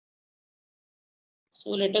So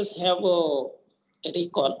let us have a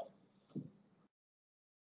recall.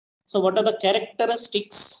 So what are the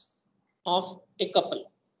characteristics of a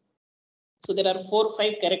couple? So there are 4 or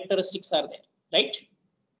 5 characteristics are there, right?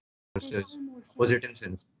 Opposite in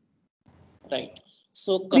sense. Right.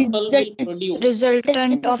 So couple will produce.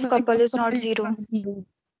 Resultant of couple is not 0.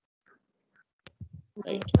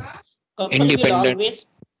 Right. Couple will always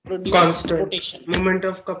produce Constant. rotation. Moment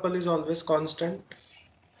of couple is always constant.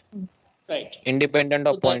 Right. Independent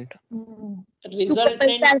of So point.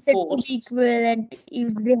 resultant force. Equivalent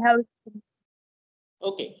if they have.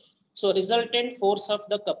 Okay. So resultant force of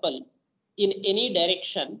the couple in any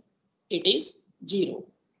direction, it is 0.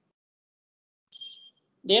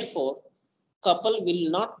 Therefore, couple will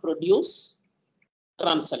not produce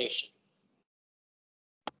translation.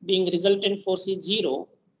 Being resultant force is 0,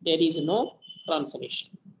 there is no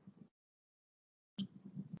translation.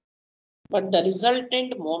 But the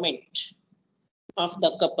resultant moment of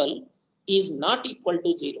the couple is not equal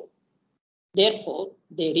to 0. Therefore,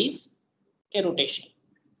 there is a rotation.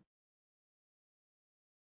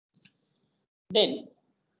 Then,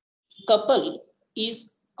 couple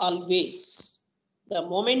is always, the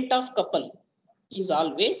moment of couple is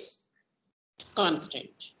always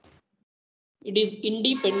constant. It is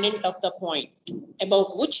independent of the point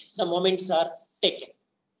about which the moments are taken.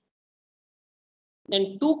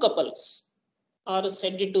 Then two couples are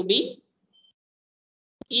said to be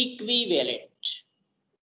equivalent.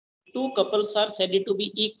 Two couples are said to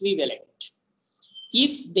be equivalent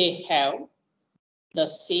if they have the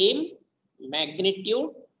same magnitude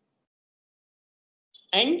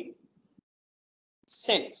and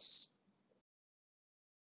sense.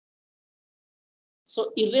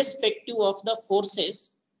 So irrespective of the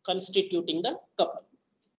forces constituting the couple.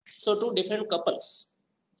 So two different couples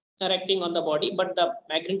are acting on the body, but the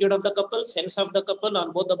magnitude of the couple, sense of the couple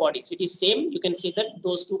on both the bodies, it is same. You can see that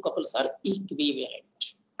those two couples are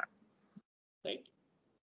equivalent. Right.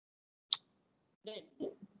 Then,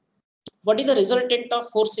 what is the resultant of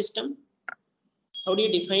force system? How do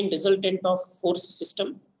you define resultant of force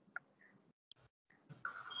system?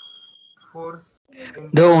 Force.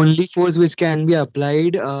 The only force which can be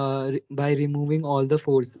applied by removing all the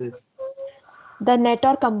forces. The net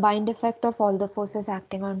or combined effect of all the forces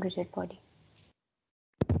acting on rigid body.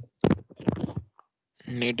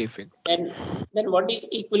 Net effect. Then what is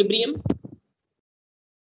equilibrium?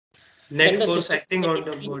 Net force acting on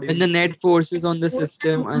the body. And the net forces on the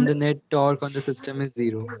system and the net torque on the system is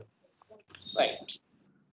 0. Right.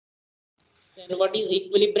 Then what is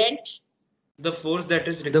equilibrant? The force that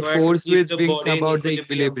is required. The force to keep which the brings body in about the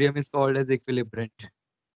equilibrium is called as equilibrant.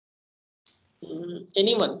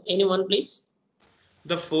 Anyone please?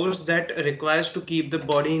 The force that requires to keep the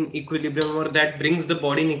body in equilibrium or that brings the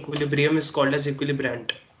body in equilibrium is called as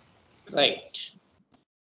equilibrant. Right.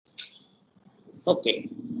 Okay.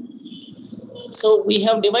 So we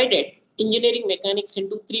have divided engineering mechanics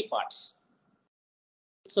into 3 parts.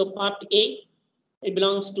 So part A, it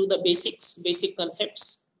belongs to the basic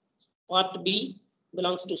concepts. Part B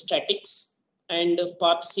belongs to statics, and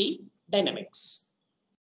part C, dynamics.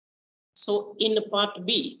 So in part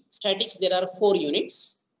B, statics, there are 4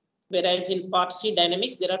 units, whereas in part C,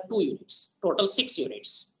 dynamics, there are 2 units, total 6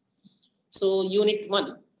 units. So unit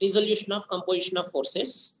 1, resolution of composition of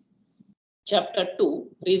forces. Chapter 2,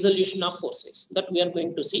 resolution of forces, that we are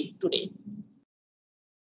going to see today.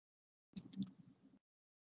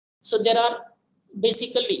 So there are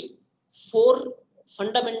basically 4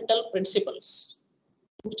 fundamental principles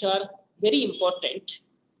which are very important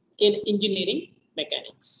in engineering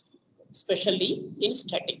mechanics, especially in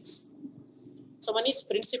statics. So one is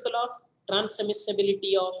principle of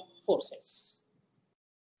transmissibility of forces.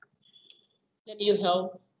 Then you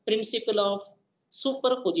have principle of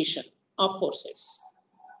superposition of forces.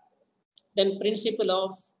 Then principle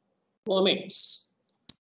of moments.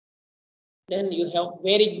 Then you have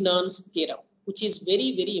Varignon's theorem, which is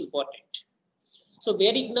very, very important. So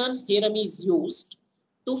Varignon's theorem is used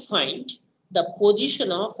to find the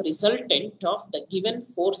position of resultant of the given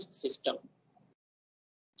force system.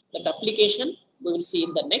 That application we will see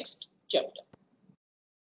in the next chapter.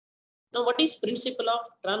 Now, what is principle of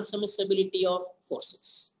transmissibility of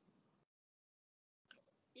forces?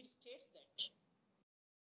 It states that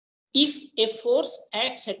if a force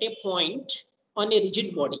acts at a point on a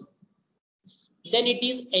rigid body, then it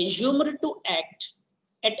is assumed to act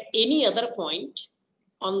at any other point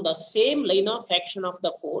on the same line of action of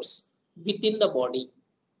the force within the body.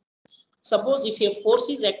 Suppose if a force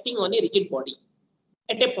is acting on a rigid body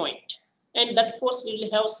at a point, and that force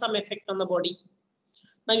will have some effect on the body.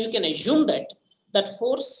 Now you can assume that that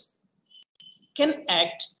force can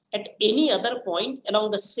act at any other point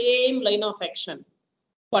along the same line of action,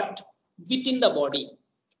 but within the body.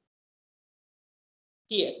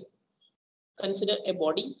 Here, consider a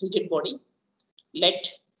body, rigid body. Let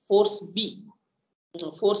force P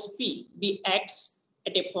be acts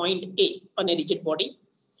at a point A on a rigid body.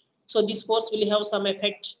 So this force will have some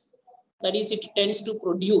effect. That is, it tends to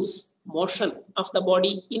produce motion of the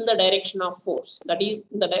body in the direction of force. That is,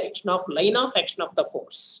 in the direction of line of action of the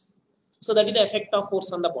force. So that is the effect of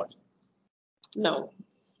force on the body. Now,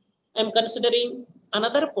 I am considering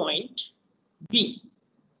another point B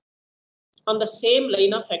on the same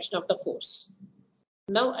line of action of the force.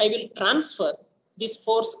 Now I will transfer this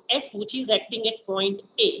force F, which is acting at point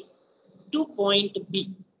A, to point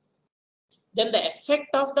B. Then the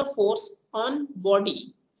effect of the force on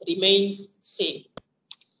body remains same.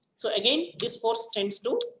 So again, this force tends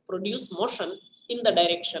to produce motion in the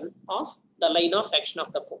direction of the line of action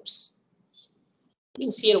of the force.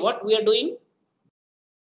 Means here what we are doing,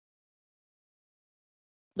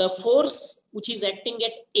 the force which is acting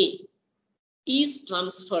at A is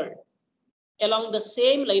transferred along the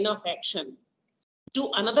same line of action to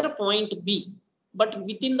another point B, but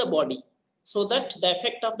within the body, so that the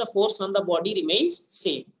effect of the force on the body remains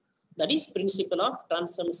same. That is principle of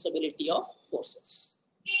transmissibility of forces.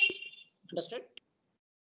 Understood?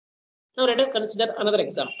 Now let us consider another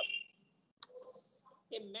example.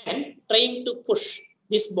 A man trying to push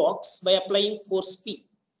this box by applying force P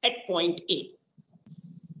at point A.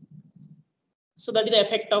 So that is the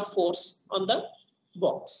effect of force on the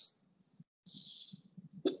box.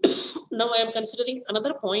 Now I am considering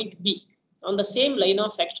another point B on the same line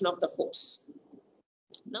of action of the force.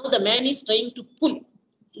 Now the man is trying to pull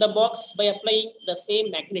the box by applying the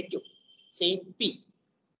same magnitude, say P.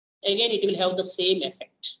 Again, it will have the same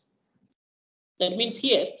effect. That means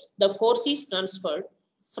here the force is transferred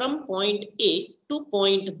from point A to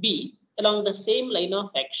point B along the same line of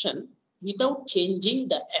action without changing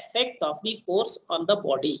the effect of the force on the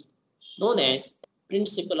body, known as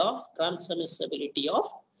principle of transmissibility of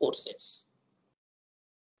forces.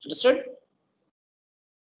 Understood?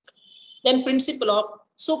 Then principle of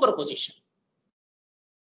superposition.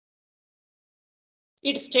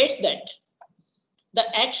 It states that the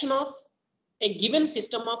action of a given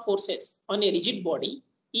system of forces on a rigid body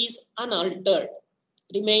is unaltered,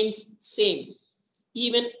 remains same,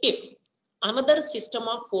 even if another system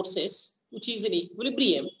of forces which is in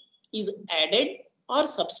equilibrium is added or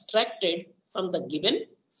subtracted from the given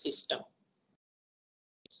system.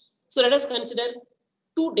 So let us consider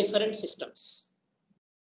two different systems.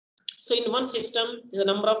 So in one system, the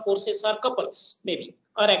number of forces are couples, maybe,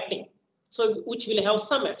 are acting, so which will have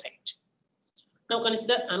some effect. Now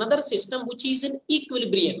consider another system which is in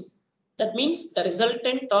equilibrium. That means the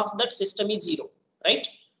resultant of that system is zero, right?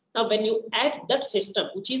 Now when you add that system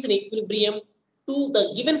which is in equilibrium to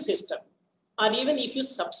the given system, or even if you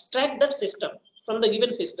subtract that system from the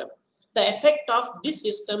given system, the effect of this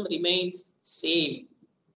system remains same.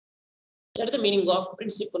 That is the meaning of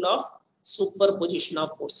principle of superposition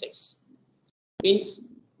of forces.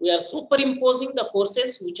 Means we are superimposing the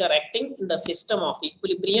forces which are acting in the system of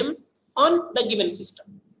equilibrium on the given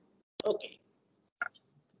system. Okay.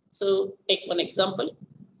 So take one example.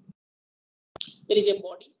 There is a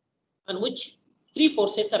body on which three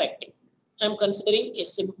forces are acting. I am considering a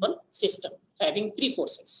simple system having three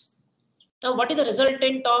forces. Now what is the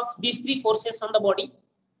resultant of these three forces on the body?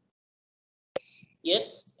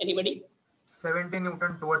 Yes, anybody? 70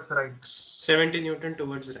 Newton towards right. 70 Newton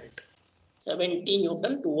towards right. 70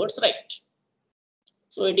 Newton towards right.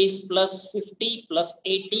 So it is plus 50 plus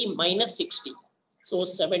 80 minus 60. So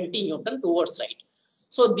 70 Newton towards right.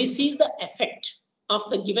 So this is the effect of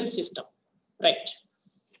the given system, right?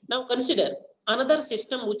 Now consider another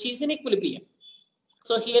system which is in equilibrium.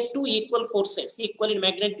 So here two equal forces, equal in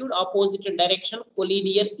magnitude, opposite in direction,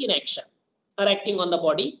 collinear in action, are acting on the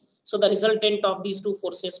body. So the resultant of these two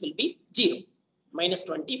forces will be 0, minus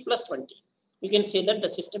 20 plus 20. We can say that the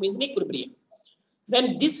system is in equilibrium.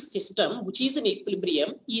 When this system, which is in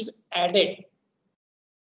equilibrium, is added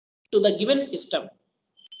to the given system,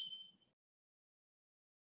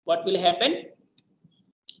 what will happen?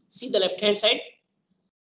 See the left hand side.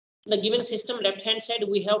 The given system left hand side,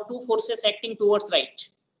 we have two forces acting towards right.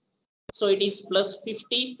 So it is plus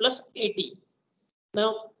 50 plus 80.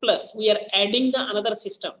 Now plus we are adding the another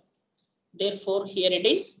system. Therefore here it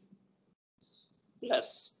is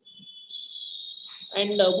plus.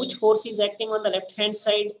 And which force is acting on the left hand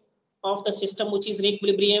side of the system which is in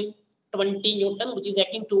equilibrium? 20 Newton, which is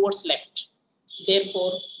acting towards left.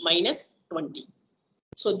 Therefore minus 20.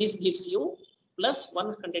 So this gives you plus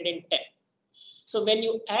 110. So when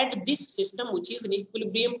you add this system, which is in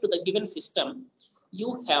equilibrium to the given system,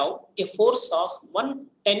 you have a force of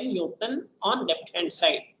 110 Newton on left hand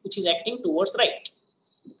side, which is acting towards right.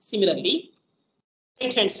 Similarly,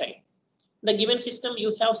 right hand side, the given system,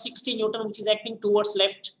 you have 60 Newton, which is acting towards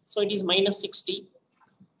left. So it is minus 60.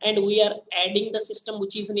 And we are adding the system,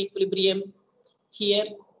 which is in equilibrium. Here,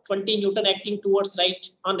 20 Newton acting towards right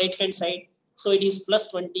on right hand side. So it is plus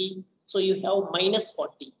 20. So you have minus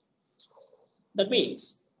 40. That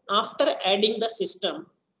means after adding the system,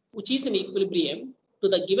 which is in equilibrium, to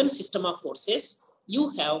the given system of forces, you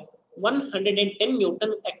have 110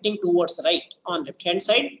 Newton acting towards right on left hand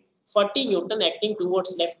side, 40 Newton acting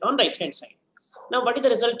towards left on right hand side. Now, what is the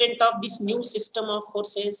resultant of this new system of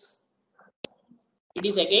forces? It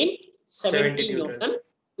is again 70 Newton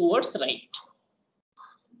towards right.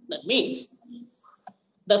 That means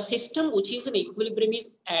the system which is in equilibrium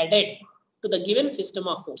is added to the given system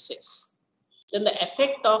of forces. Then the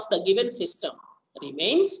effect of the given system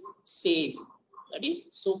remains same. That is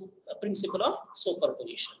the principle of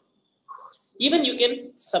superposition. Even you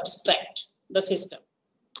can subtract the system.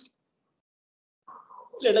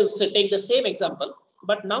 Let us take the same example,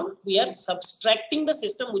 but now we are subtracting the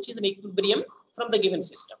system which is in equilibrium from the given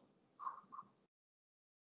system.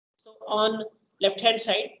 So on left hand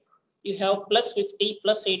side, you have plus 50,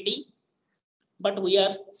 plus 80, but we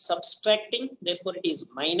are subtracting, therefore it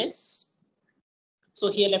is minus.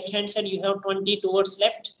 So here left hand side, you have 20 towards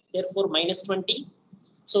left, therefore minus 20.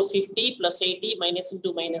 So 50 plus 80 minus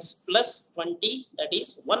into minus plus 20, that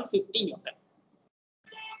is 150 Newton.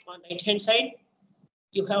 On right hand side,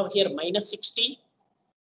 you have here minus 60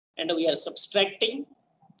 and we are subtracting.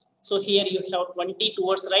 So here you have 20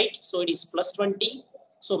 towards right, so it is plus 20.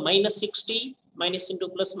 So minus 60 minus into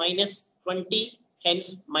plus minus 20,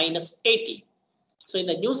 hence minus 80. So in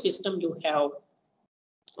the new system, you have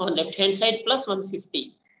on left hand side plus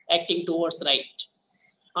 150 acting towards right.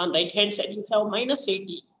 On right hand side, you have minus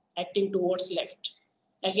 80 acting towards left.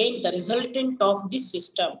 Again, the resultant of this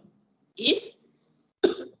system is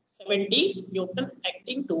 70 Newton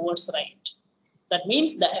acting towards right. That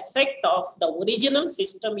means the effect of the original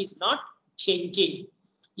system is not changing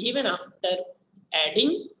even after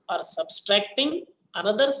adding or subtracting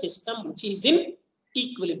another system which is in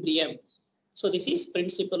equilibrium. So this is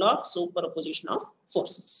principle of superposition of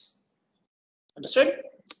forces. Understood?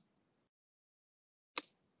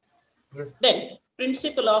 Yes. Then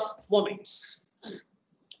principle of moments.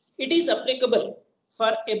 It is applicable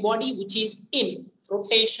for a body which is in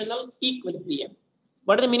rotational equilibrium.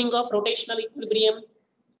 What is the meaning of rotational equilibrium?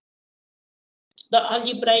 The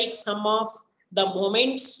algebraic sum of the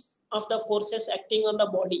moments of the forces acting on the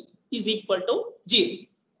body is equal to 0.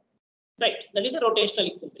 Right, that is the rotational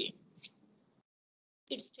equilibrium.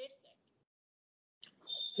 It states that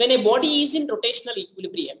when a body is in rotational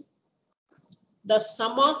equilibrium, the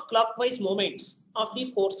sum of clockwise moments of the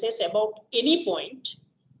forces about any point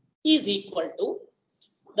is equal to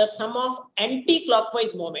the sum of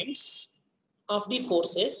anti-clockwise moments of the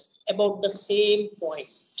forces about the same point.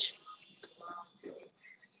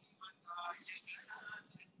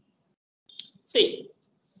 See,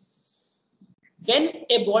 when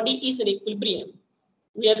a body is in equilibrium,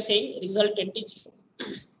 we are saying resultant is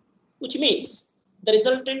 0, which means the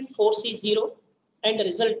resultant force is 0 and the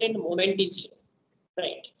resultant moment is 0.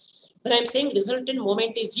 Right. When I'm saying resultant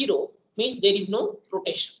moment is 0, means there is no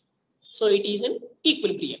rotation. So it is in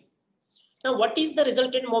equilibrium. Now, what is the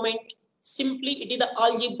resultant moment? Simply, it is the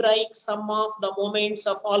algebraic sum of the moments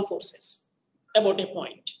of all forces about a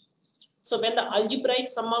point. So when the algebraic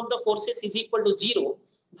sum of the forces is equal to 0,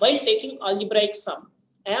 while taking algebraic sum,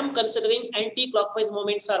 I am considering anti-clockwise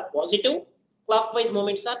moments are positive, clockwise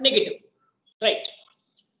moments are negative. Right.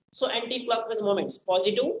 So anti-clockwise moments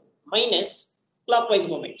positive minus clockwise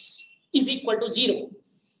moments is equal to 0.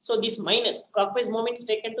 So this minus clockwise moments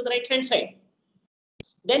taken to the right hand side.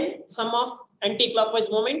 Then sum of anti-clockwise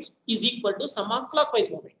moments is equal to sum of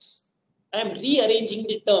clockwise moments. I am rearranging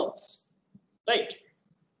the terms. Right.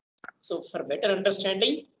 So for better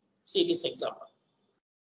understanding, see this example.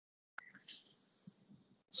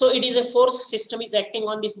 So it is a force system is acting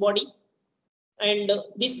on this body and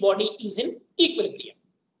this body is in equilibrium.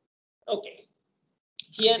 Okay.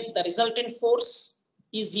 Here the resultant force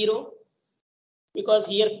is 0 because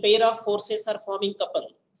here pair of forces are forming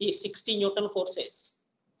couple. Here 60 Newton forces.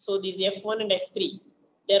 So these F1 and F3,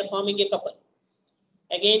 they are forming a couple.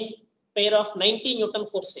 Again, pair of 90 Newton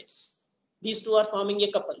forces. These two are forming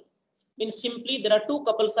a couple. Means simply there are two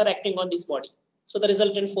couples are acting on this body. So the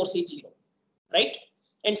resultant force is 0. Right?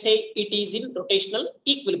 And say it is in rotational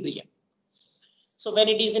equilibrium. So when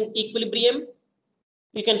it is in equilibrium,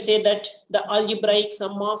 we can say that the algebraic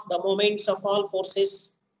sum of the moments of all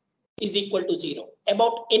forces is equal to 0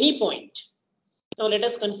 about any point. Now let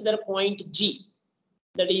us consider point G,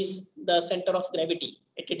 that is the center of gravity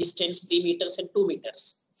at a distance 3 meters and 2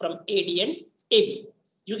 meters from AD and AB.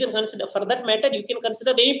 You can consider, for that matter, you can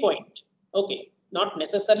consider any point. Okay, not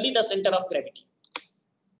necessarily the center of gravity.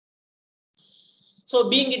 So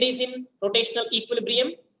being it is in rotational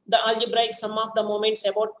equilibrium, the algebraic sum of the moments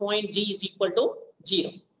about point G is equal to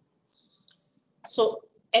 0. So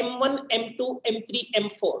M1, M2, M3,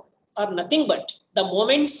 M4 are nothing but the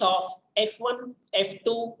moments of F1,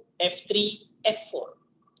 F2, F3, F4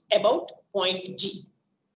 about point G.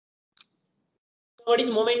 What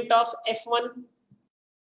is moment of F1?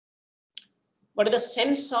 What is the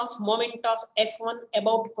sense of moment of F1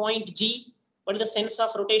 about point G? What is the sense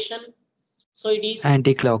of rotation? So it is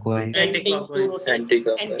Anti-clockwise.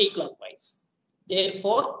 anti-clockwise.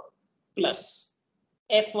 Therefore, plus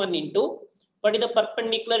F1 into what is the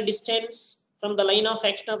perpendicular distance from the line of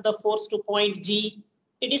action of the force to point G?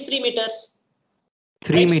 It is 3 meters.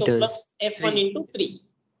 3 right? meters. So plus F1 into 3.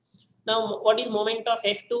 Now, what is moment of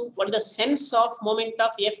F2? What is the sense of moment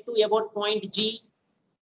of F2 about point G?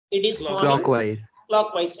 It is forming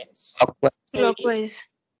clockwise sense. So it is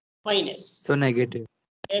minus So negative.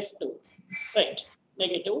 F2, right?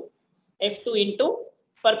 Negative F2 into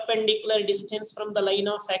perpendicular distance from the line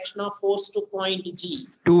of action of force to point G.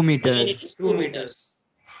 2 meters. Again, it is 2 meters.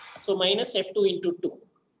 So minus F2 into 2.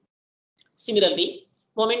 Similarly,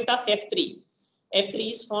 moment of F3.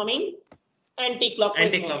 F3 is forming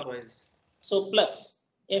anti-clockwise moment. So plus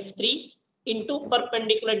F3 into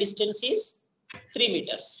perpendicular distance is 3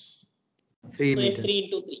 meters. 3 so meters. F3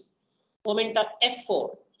 into 3. Moment of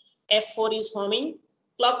F4. F4 is forming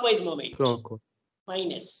clockwise moment.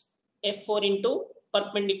 Minus F4 into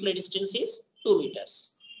perpendicular distance is 2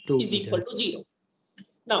 meters. 2 is meters. equal to 0.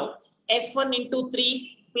 Now F1 into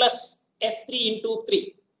 3 plus F3 into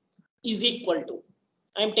 3 is equal to,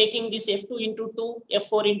 I am taking this F2 into 2,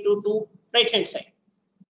 F4 into 2, right hand side.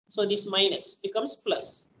 So this minus becomes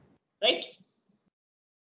plus, right?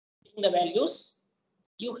 In the values,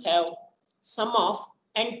 you have sum of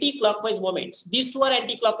anti-clockwise moments. These two are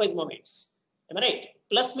anti-clockwise moments. Am I right?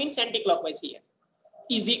 Plus means anti-clockwise here.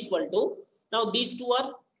 Is equal to, now these two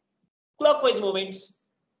are clockwise moments,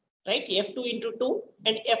 right? F2 into 2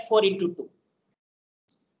 and F4 into 2.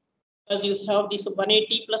 Because you have this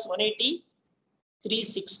 180 plus 180,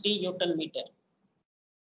 360 Newton meter.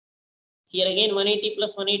 Here again 180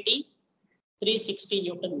 plus 180, 360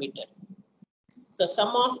 Newton meter. The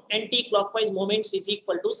sum of anti-clockwise moments is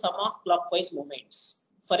equal to sum of clockwise moments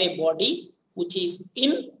for a body which is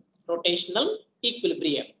in rotational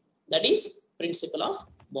equilibrium. That is principle of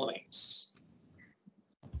moments.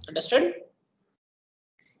 Understood?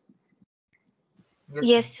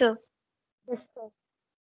 Yes, sir.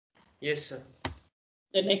 Yes, sir.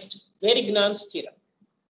 The next, Varignan's theorem.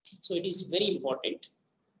 So it is very important.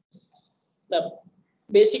 The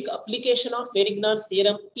basic application of Varignan's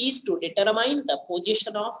theorem is to determine the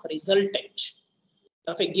position of resultant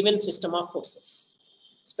of a given system of forces,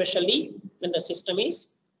 especially when the system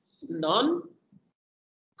is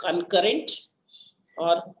non-concurrent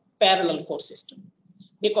or parallel force system.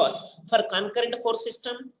 Because for concurrent force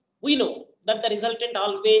system, we know that the resultant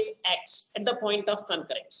always acts at the point of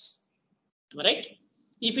concurrence. Right?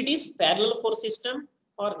 If it is parallel force system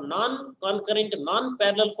or non-concurrent,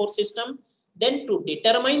 non-parallel force system, then to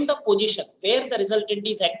determine the position where the resultant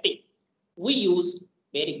is acting, we use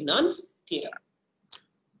Varignan's theorem.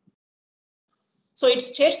 So it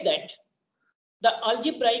states that the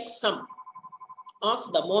algebraic sum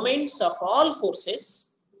of the moments of all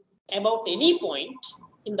forces about any point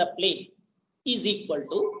in the plane is equal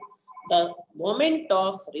to the moment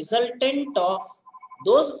of resultant of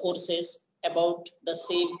those forces about the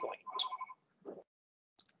same point.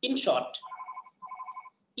 In short,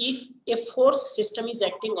 if a force system is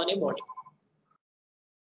acting on a body,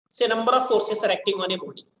 say number of forces are acting on a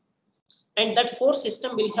body, and that force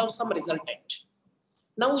system will have some resultant.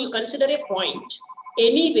 Now you consider a point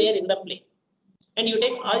anywhere in the plane, and you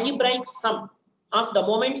take algebraic sum of the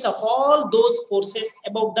moments of all those forces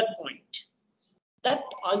about that point. That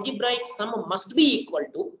algebraic sum must be equal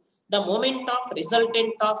to the moment of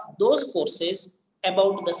resultant of those forces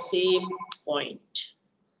about the same point.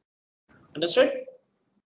 Understood?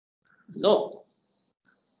 No.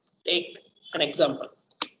 Take an example.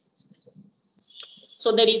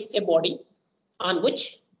 So there is a body on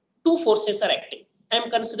which two forces are acting. I am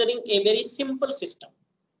considering a very simple system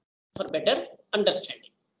for better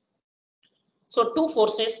understanding. So two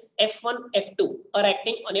forces F1, F2 are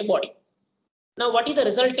acting on a body. Now what is the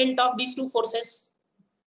resultant of these two forces?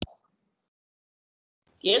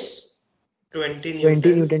 Yes, 20 20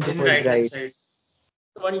 Newton Newton in towards right hand right. side.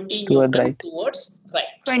 20 Toward Newton right. towards right.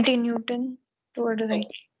 20 Newton toward right.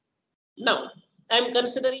 Okay. Now, I am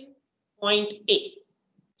considering point A,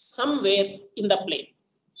 somewhere in the plane.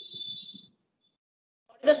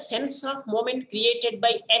 What is the sense of moment created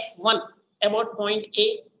by F1 about point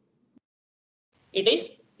A? It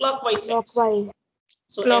is clockwise sense. Clockwise.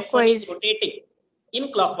 So F1 is Clockwise. rotating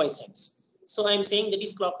in clockwise sense. So I am saying that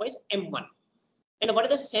is clockwise M1. And what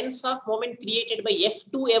is the sense of moment created by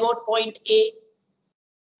F2 about point A?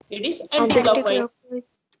 It is anti-clockwise.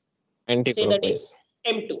 Anti-clockwise. Say that Anti-clockwise. is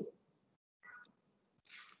M2.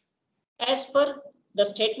 As per the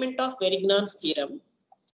statement of Verignon's theorem,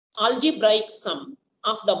 algebraic sum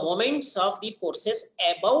of the moments of the forces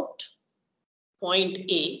about point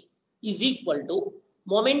A is equal to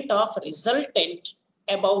moment of resultant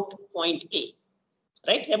about point A,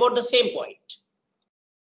 right? About the same point.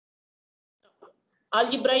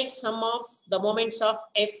 Algebraic sum of the moments of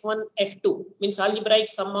F1, F2 means algebraic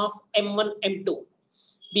sum of M1, M2.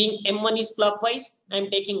 Being M1 is clockwise, I am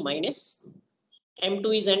taking minus.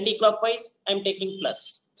 M2 is anti-clockwise, I am taking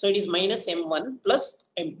plus. So it is minus M1 plus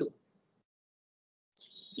M2.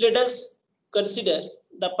 Let us consider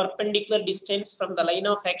the perpendicular distance from the line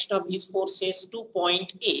of action of these forces to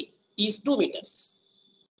point A is 2 meters.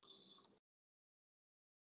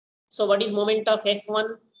 So what is moment of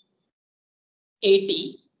F1?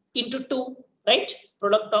 80 into 2, right?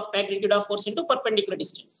 Product of magnitude of force into perpendicular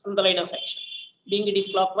distance from the line of action. Being it is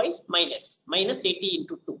clockwise, minus 80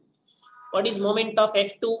 into 2. What is moment of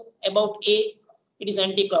F2 about A? It is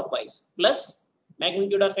anti-clockwise. Plus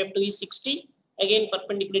magnitude of F2 is 60. Again,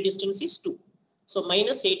 perpendicular distance is 2. So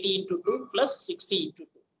minus 80 into 2 plus 60 into 2.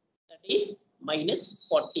 That is minus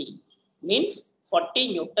 40. Means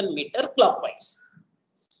 40 Newton meter clockwise.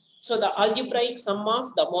 So the algebraic sum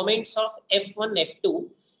of the moments of F1, F2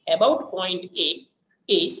 about point A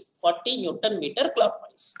is 40 Newton meter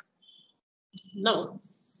clockwise. Now,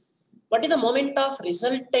 what is the moment of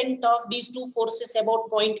resultant of these two forces about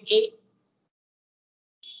point A?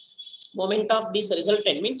 Moment of this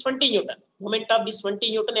resultant means 20 Newton. Moment of this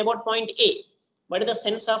 20 Newton about point A. What is the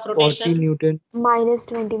sense of 40 rotation? Newton Minus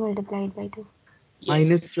 20 multiplied by 2. minus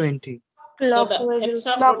Yes. 20. So the Clockwise. sense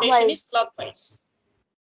of Clockwise. rotation is clockwise.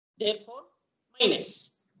 Therefore,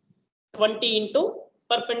 minus 20 into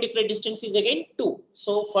perpendicular distance is again 2.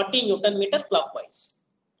 So 40 Newton meter clockwise.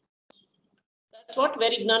 That's what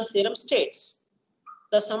Verignon's theorem states.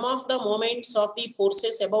 The sum of the moments of the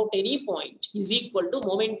forces about any point is equal to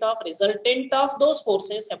moment of resultant of those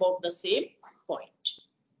forces about the same point.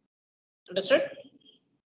 Understood?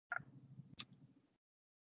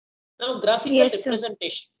 Now, graphical Yes, sir.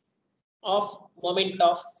 representation of moment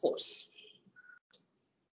of force.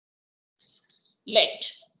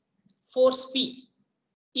 Let force P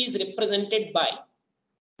is represented by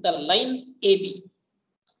the line AB.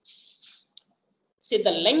 Say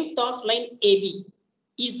the length of line AB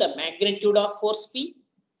is the magnitude of force P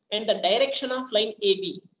and the direction of line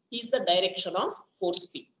AB is the direction of force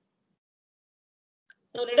P.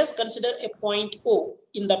 Now let us consider a point O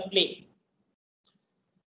in the plane.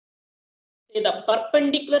 Say the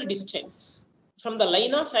perpendicular distance from the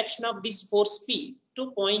line of action of this force P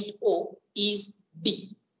to point O is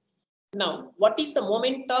D. Now, what is the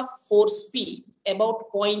moment of force P about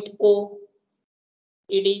point O?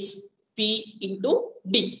 It is P into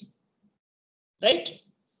D, right?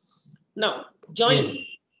 Now, join Yes.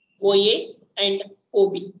 OA and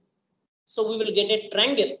OB. So we will get a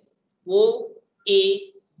triangle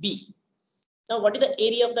OAB. Now, what is the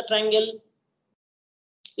area of the triangle?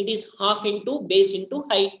 It is half into base into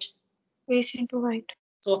height. Base into height.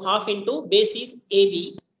 So half into base is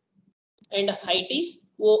AB and height is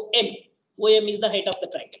OM. OM is the height of the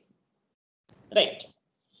triangle, right?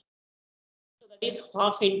 So that is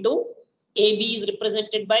half into AB is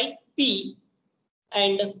represented by P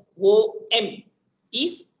and OM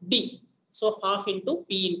is D. So half into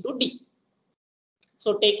P into D.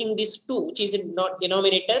 So taking this 2, which is in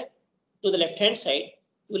denominator to the left hand side,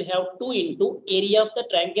 you will have 2 into area of the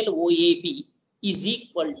triangle OAB is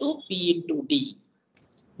equal to P into D.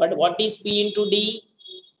 But what is P into D?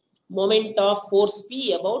 Moment of force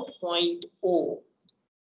P about point O.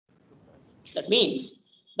 That means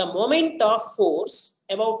the moment of force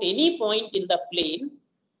about any point in the plane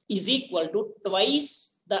is equal to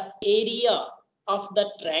twice the area of the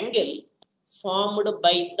triangle formed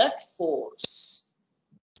by that force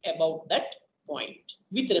about that point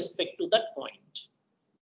with respect to that point.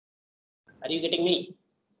 Are you getting me?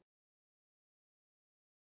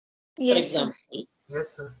 For Yes, sir. example, Yes,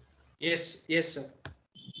 sir. Yes, yes, sir.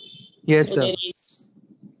 Yes, so sir. there is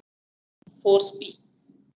force P.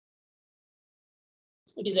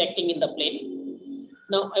 It is acting in the plane.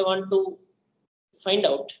 Now I want to find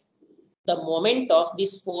out the moment of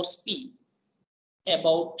this force P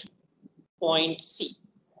about point C.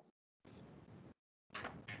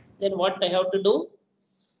 Then what I have to do?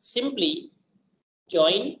 Simply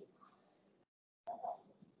join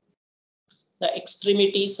the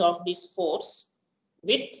extremities of this force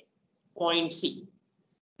with point C.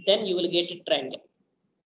 Then you will get a triangle.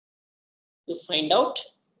 To find out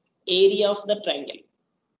area of the triangle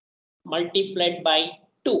multiplied by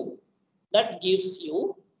 2, that gives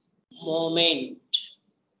you moment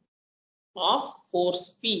of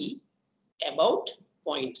force P about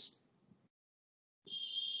point C.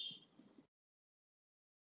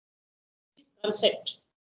 This concept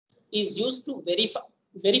is used to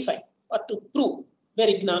verify or to prove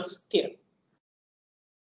Verignan's theorem.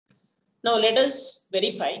 Now let us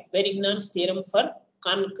verify Verignan's theorem for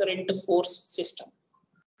concurrent force system.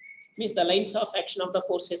 Means the lines of action of the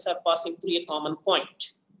forces are passing through a common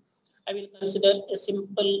point. I will consider a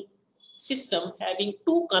simple system having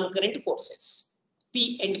two concurrent forces,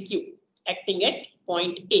 P and Q, acting at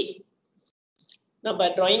point A. Now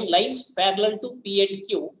by drawing lines parallel to P and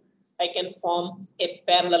Q, I can form a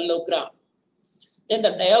parallelogram. Then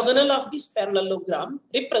the diagonal of this parallelogram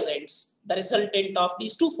represents the resultant of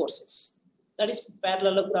these two forces. That is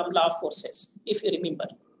parallelogram law of forces, if you remember.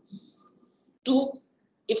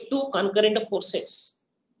 If two concurrent forces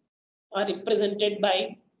are represented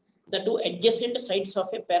by the two adjacent sides of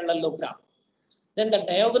a parallelogram, then the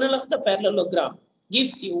diagonal of the parallelogram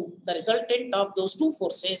gives you the resultant of those two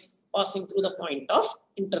forces passing through the point of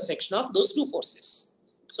intersection of those two forces.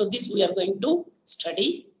 So this we are going to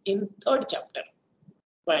study in third chapter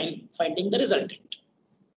while finding the resultant.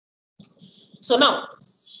 So now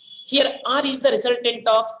here R is the resultant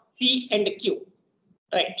of P and Q,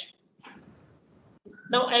 right?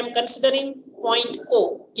 Now I am considering point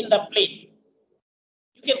O in the plane.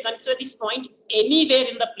 You can consider this point anywhere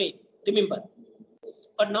in the plane, remember.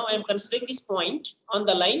 But now I am considering this point on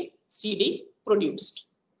the line CD produced.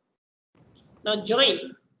 Now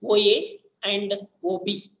join OA and OB.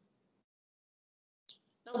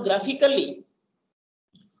 Now graphically,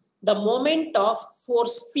 the moment of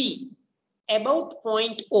force P about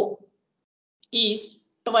point O is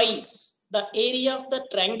twice the area of the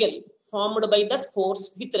triangle formed by that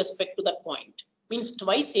force with respect to that point. Means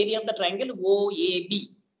twice area of the triangle OAB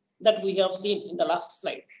that we have seen in the last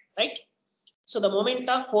slide, right? So the moment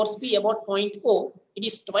of force P about point O, it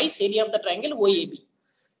is twice area of the triangle OAB.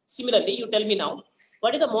 Similarly, you tell me now,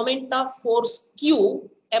 what is the moment of force Q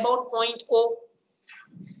about point O?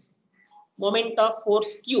 Moment of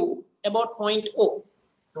force Q about point O.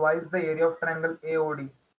 Twice the area of triangle AOD.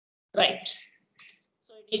 Right.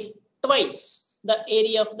 So it is twice the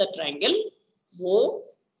area of the triangle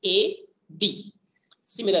OAD.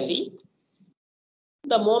 Similarly,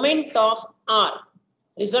 the moment of R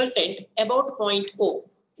resultant about point O,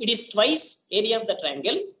 it is twice area of the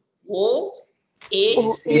triangle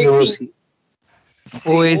OAC. OAC.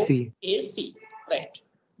 OAC. Right.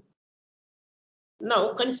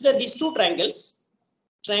 Now consider these two triangles,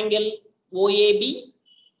 triangle OAB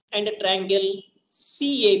and triangle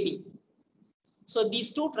CAB. So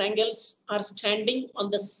these two triangles are standing on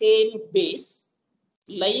the same base,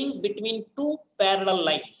 lying between two parallel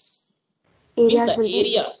lines. Means the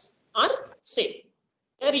areas are same,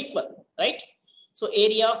 they are equal, right? So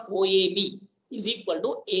area of OAB is equal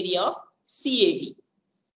to area of CAB.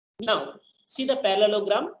 Now see the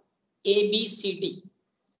parallelogram ABCD.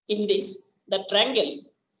 In this, the triangle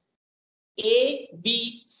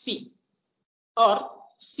ABC or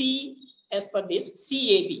C as per this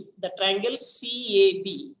CAB, the triangle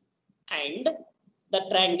CAB and the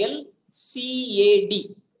triangle CAD.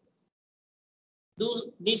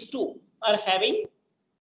 These two are having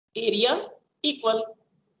area equal,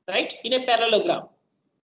 right? In a parallelogram,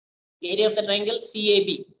 area of the triangle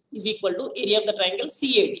CAB is equal to area of the triangle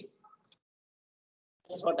CAD.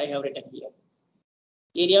 That's what I have written here.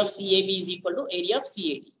 Area of CAB is equal to area of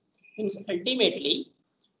CAD. Means ultimately,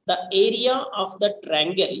 the area of the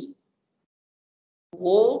triangle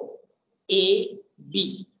OAB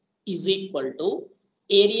is equal to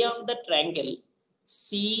area of the triangle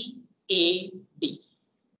CAD.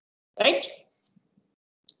 Right?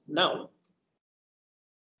 Now,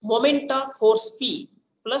 moment of force P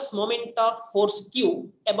plus moment of force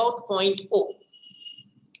Q about point O.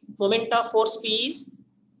 Moment of force P is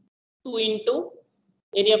 2 into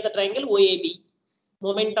area of the triangle OAB.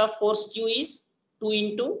 Moment of force Q is 2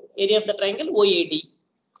 into area of the triangle OAD.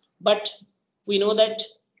 But we know that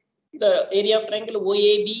the area of triangle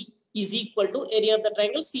OAB is equal to area of the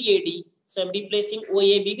triangle CAD. So I'm replacing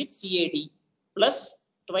OAB with CAD plus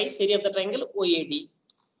twice area of the triangle OAD.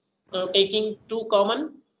 Now taking 2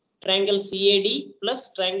 common, triangle CAD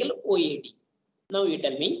plus triangle OAD. Now you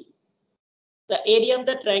tell me the area of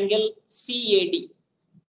the triangle CAD.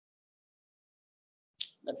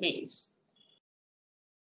 That means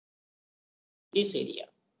this area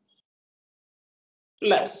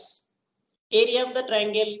plus area of the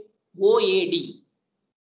triangle OAD.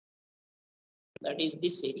 That is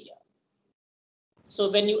this area. So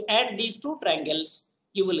when you add these two triangles,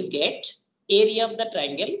 you will get area of the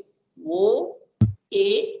triangle OAC.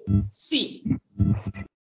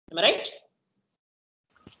 Am I right?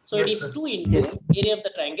 So Yes, it is sir. 2 into area of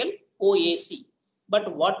the triangle OAC.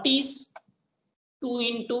 But what is 2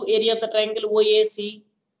 into area of the triangle OAC?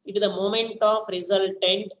 It is the moment of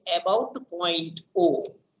resultant about point O.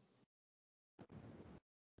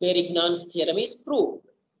 Varignon's theorem is proved.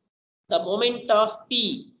 The moment of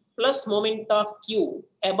P plus moment of Q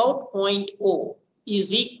about point O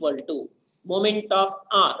is equal to moment of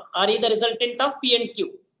R. R is the resultant of P and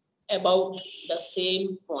Q about the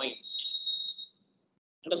same point.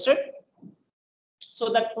 Understood? So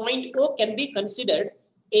that point O can be considered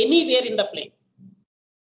anywhere in the plane.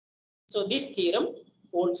 So this theorem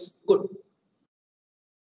holds good.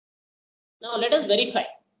 Now let us verify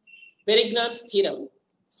Varignon's theorem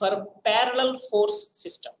for parallel force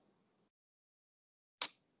system.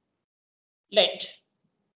 Let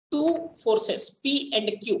two forces P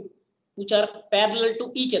and Q, which are parallel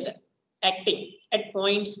to each other, acting at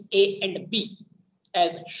points A and B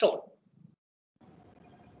as shown.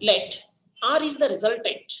 Let R is the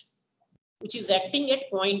resultant, which is acting at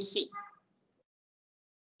point C.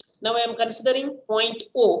 Now I am considering point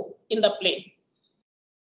O in the plane,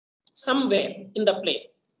 somewhere in the plane.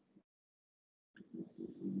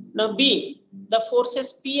 Now being the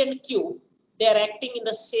forces P and Q, they are acting in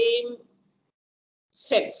the same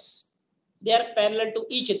sense. They are parallel to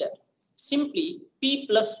each other. Simply P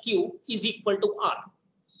plus Q is equal to R,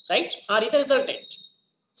 right? R is the resultant.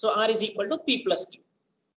 So R is equal to P plus Q.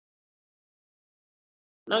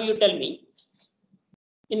 Now you tell me,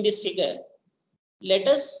 in this figure, let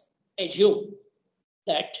us assume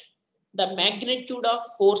that the magnitude of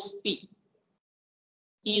force P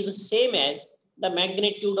is same as the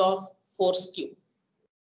magnitude of force Q.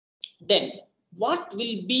 Then what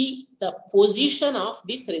will be the position of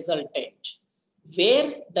this resultant,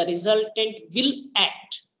 where the resultant will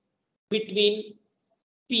act between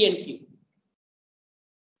P and Q?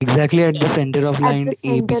 Exactly at the center of At line the AB.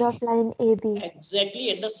 center of line AB. Exactly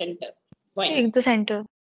at the center. Why? Take the center.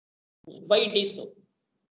 Why it is so?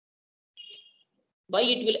 Why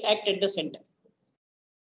it will act at the center?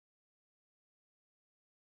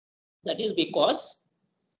 That is because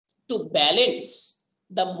to balance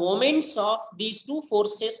the moments of these two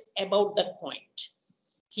forces about that point.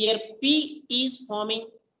 Here P is forming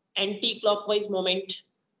anti-clockwise moment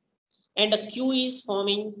and the Q is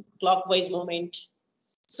forming clockwise moment.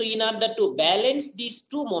 So in order to balance these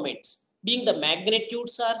two moments, being the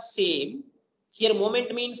magnitudes are same, here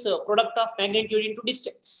moment means product of magnitude into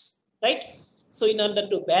distance, right? So in order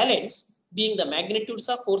to balance, being the magnitudes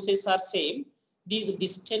of forces are same, these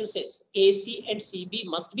distances AC and CB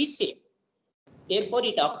must be same. Therefore,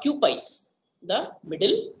 it occupies the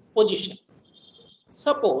middle position.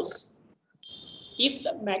 Suppose if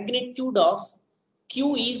the magnitude of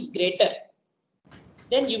Q is greater,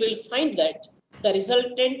 then you will find that the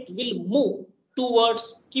resultant will move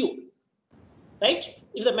towards Q, right?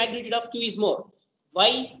 If the magnitude of Q is more.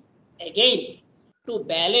 Why? Again, to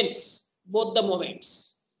balance both the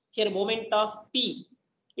moments. Here moment of P,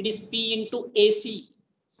 it is P into AC.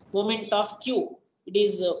 Moment of Q, it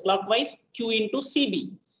is clockwise Q into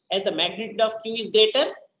CB. As the magnitude of Q is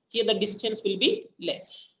greater, here the distance will be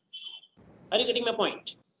less. Are you getting my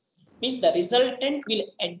point? Means the resultant will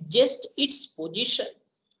adjust its position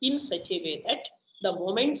in such a way that the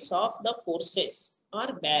moments of the forces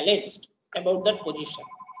are balanced about that position.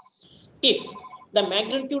 If the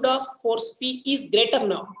magnitude of force P is greater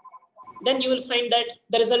now, then you will find that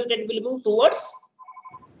the resultant will move towards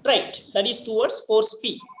right, that is towards force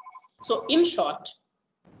P. So in short,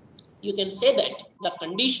 you can say that the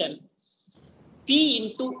condition P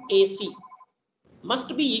into AC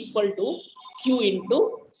must be equal to Q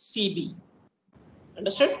into CB.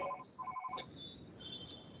 Understood?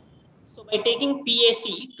 So by taking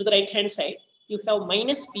PAC to the right hand side, you have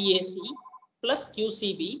minus PAC plus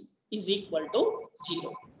QCB is equal to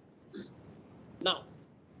 0. Now,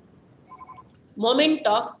 moment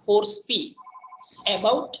of force P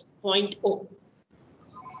about point O.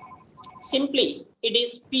 Simply, it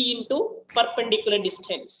is P into perpendicular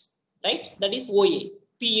distance, right? That is OA,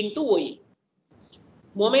 P into OA.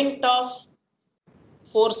 Moment of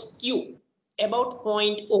force Q about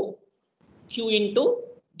point O, Q into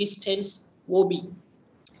distance OB.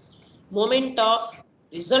 Moment of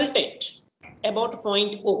resultant about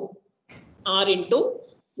point O, R into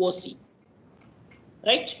OC.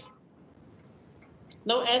 Right?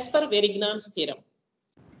 Now, as per Varignan's theorem,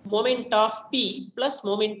 moment of P plus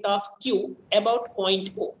moment of Q about point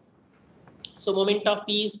O. So, moment of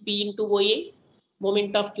P is P into OA,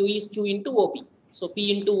 moment of Q is Q into OB. So,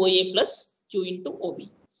 P into OA plus Q into OB.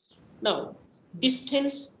 Now,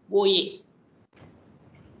 distance OA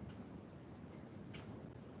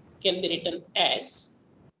can be written as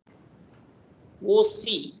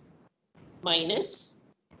OC minus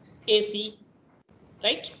AC,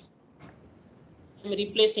 right? I am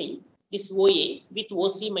replacing this OA with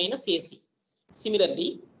OC minus AC.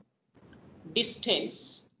 Similarly,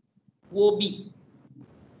 distance OB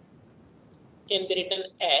can be written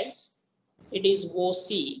as it is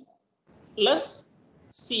OC plus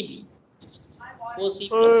CB. OC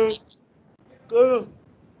plus CB.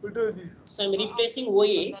 So I am replacing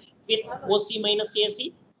OA with OC minus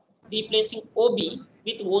AC, replacing OB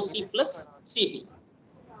with OC plus CB.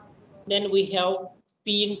 Then we have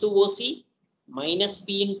P into OC minus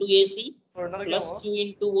P into AC plus Q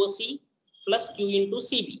into OC plus Q into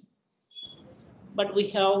CB. But we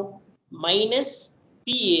have minus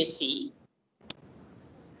PAC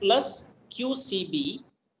plus QCB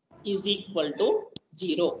is equal to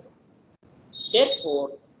 0.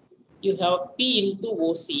 Therefore, you have P into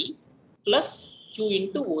OC plus Q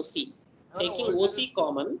into OC. Taking OC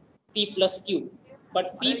common, P plus Q.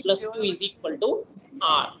 But P plus Q is equal to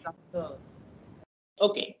R.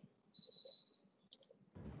 Okay.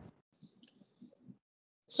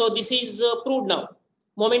 So this is proved now.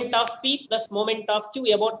 Moment of P plus moment of Q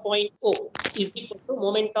about point O is equal to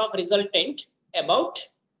moment of resultant about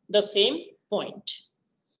the same point.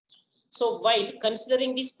 So while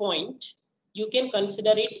considering this point, you can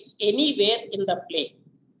consider it anywhere in the plane.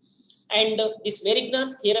 And this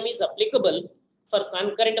Varignan's theorem is applicable for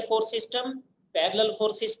concurrent force system, parallel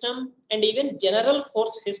force system, and even general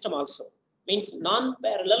force system also. Means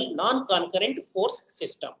non-parallel, non-concurrent force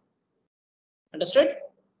system. Understood?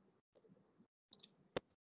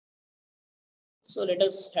 So let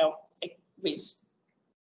us have a quiz.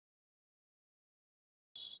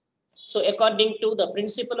 So according to the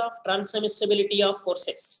principle of transmissibility of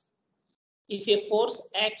forces, if a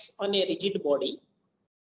force acts on a rigid body,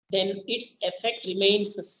 then its effect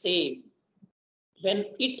remains the same when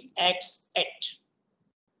it acts at.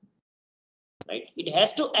 Right? It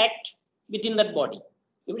has to act within that body.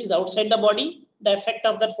 If it is outside the body, the effect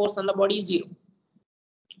of that force on the body is 0.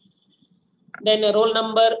 Then roll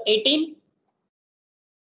number 18.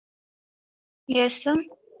 Yes, sir.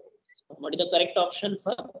 What is the correct option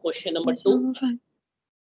for question number 2?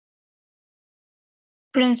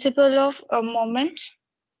 Principle of moments.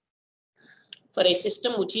 For a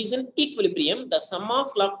system which is in equilibrium, the sum of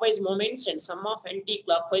clockwise moments and sum of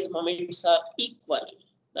anti-clockwise moments are equal.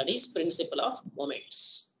 That is principle of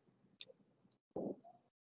moments.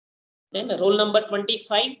 Then roll number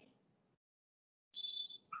 25.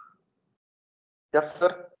 Yes,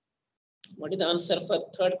 sir. What is the answer for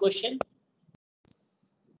third question?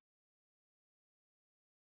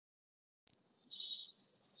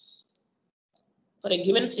 For a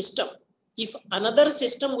given system, if another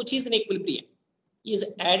system which is in equilibrium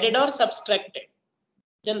is added or subtracted,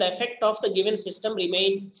 then the effect of the given system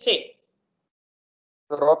remains same.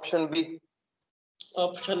 Sir, option B.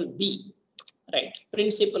 Option B, right?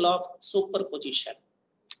 Principle of superposition.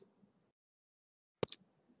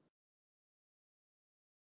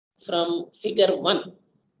 From figure 1.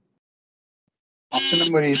 Option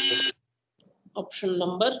number A, sir. Option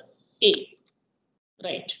number A,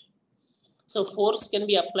 right? So force can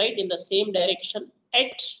be applied in the same direction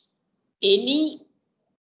at any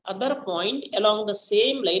other point along the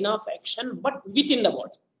same line of action, but within the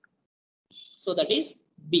body. So that is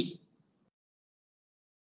B.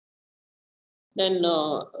 Then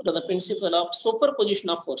the principle of superposition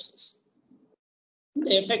of forces.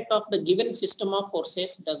 The effect of the given system of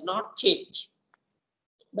forces does not change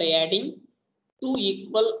by adding two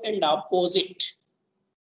equal and opposite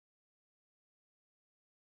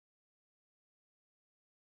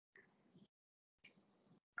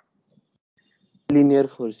linear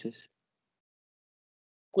forces.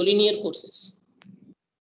 collinear forces.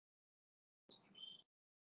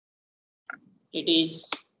 It is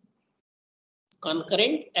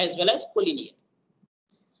concurrent as well as collinear.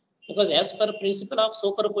 Because as per principle of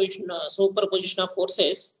superposition of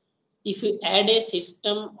forces, if you add a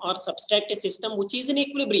system or subtract a system which is in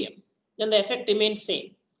equilibrium, then the effect remains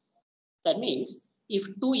same. That means if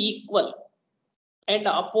two equal and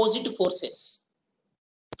opposite forces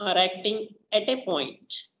are acting at a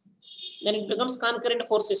point, then it becomes concurrent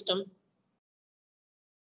force system,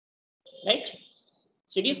 right?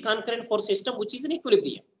 So it is concurrent force system which is in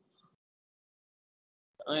equilibrium.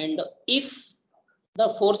 And if the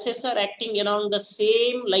forces are acting along the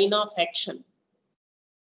same line of action,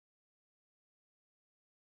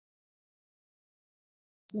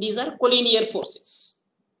 these are collinear forces,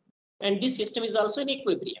 and this system is also in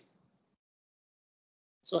equilibrium.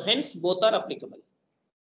 So hence both are applicable.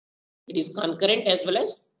 It is concurrent as well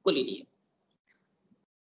as collinear.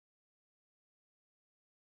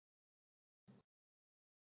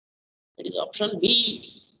 It is option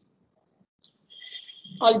B.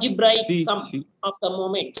 Algebraic sum of the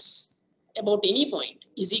moments about any point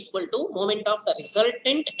is equal to moment of the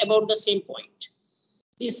resultant about the same point.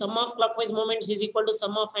 The sum of clockwise moments is equal to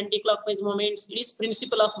sum of anti-clockwise moments. It is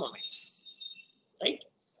principle of moments, right?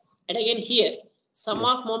 And again here, sum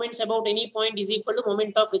of moments about any point is equal to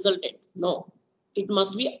moment of resultant. No, it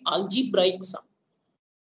must be algebraic sum.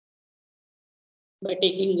 By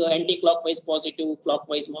taking anti-clockwise positive,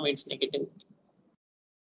 clockwise moments negative.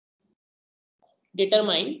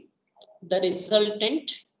 Determine the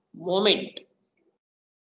resultant moment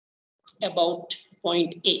about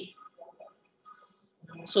point A.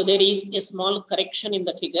 So there is a small correction in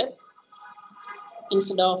the figure.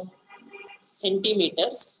 Instead of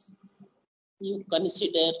centimeters, you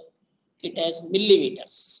consider it as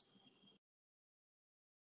millimeters.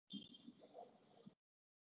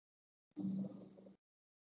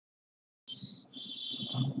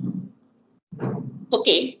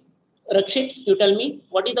 Okay, Rakshit, you tell me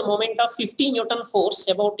what is the moment of 50 Newton force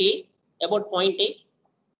about A, about point A?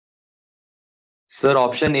 Sir,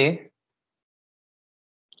 option A.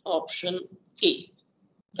 Option A,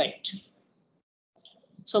 right.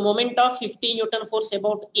 So moment of 50 Newton force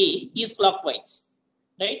about A is clockwise,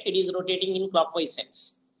 right? It is rotating in clockwise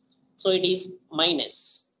sense. So it is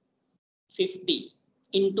minus 50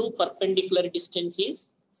 into perpendicular distance is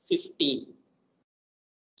 15.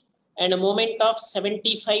 And a moment of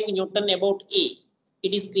 75 Newton about A,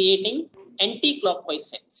 it is creating anti-clockwise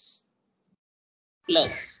sense,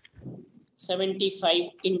 plus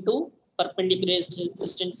 75 into perpendicular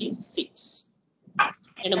distance is 6.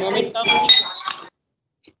 And a moment of 6,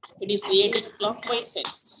 it is creating clockwise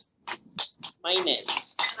sense,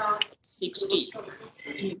 minus 60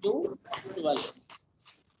 into 12.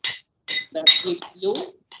 That gives you,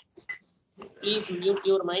 please mute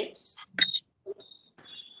your mics.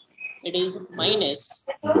 It is minus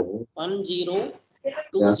 1020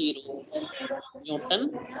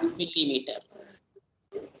 Newton millimeter.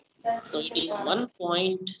 So it is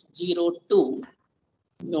 1.02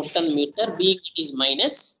 Newton meter, being it is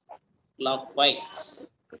minus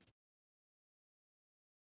clockwise.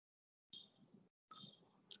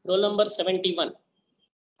 Roll number 71.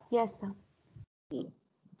 Yes, sir.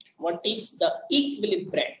 What is the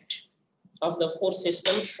equilibrium of the force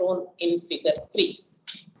system shown in figure 3?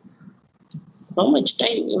 How much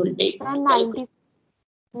time you will take?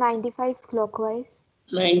 95 clockwise.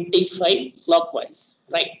 95 clockwise,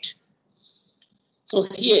 right. So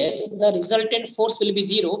here the resultant force will be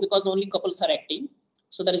 0 because only couples are acting.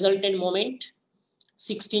 So the resultant moment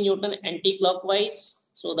 60 Newton anti-clockwise.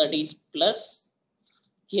 So that is plus.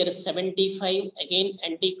 Here 75 again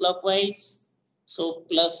anti-clockwise. So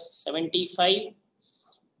plus 75.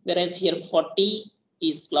 Whereas here 40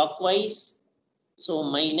 is clockwise. So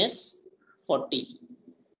minus 40.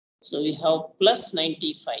 So we have plus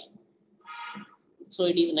 95. So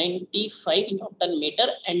it is 95 Newton meter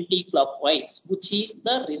anti-clockwise, which is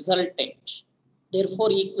the resultant.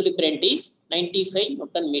 Therefore, equilibrium is 95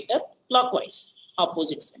 Newton meter clockwise,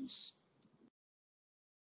 opposite sense.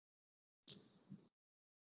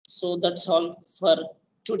 So that's all for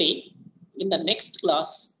today. In the next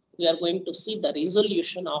class, we are going to see the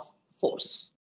resolution of force.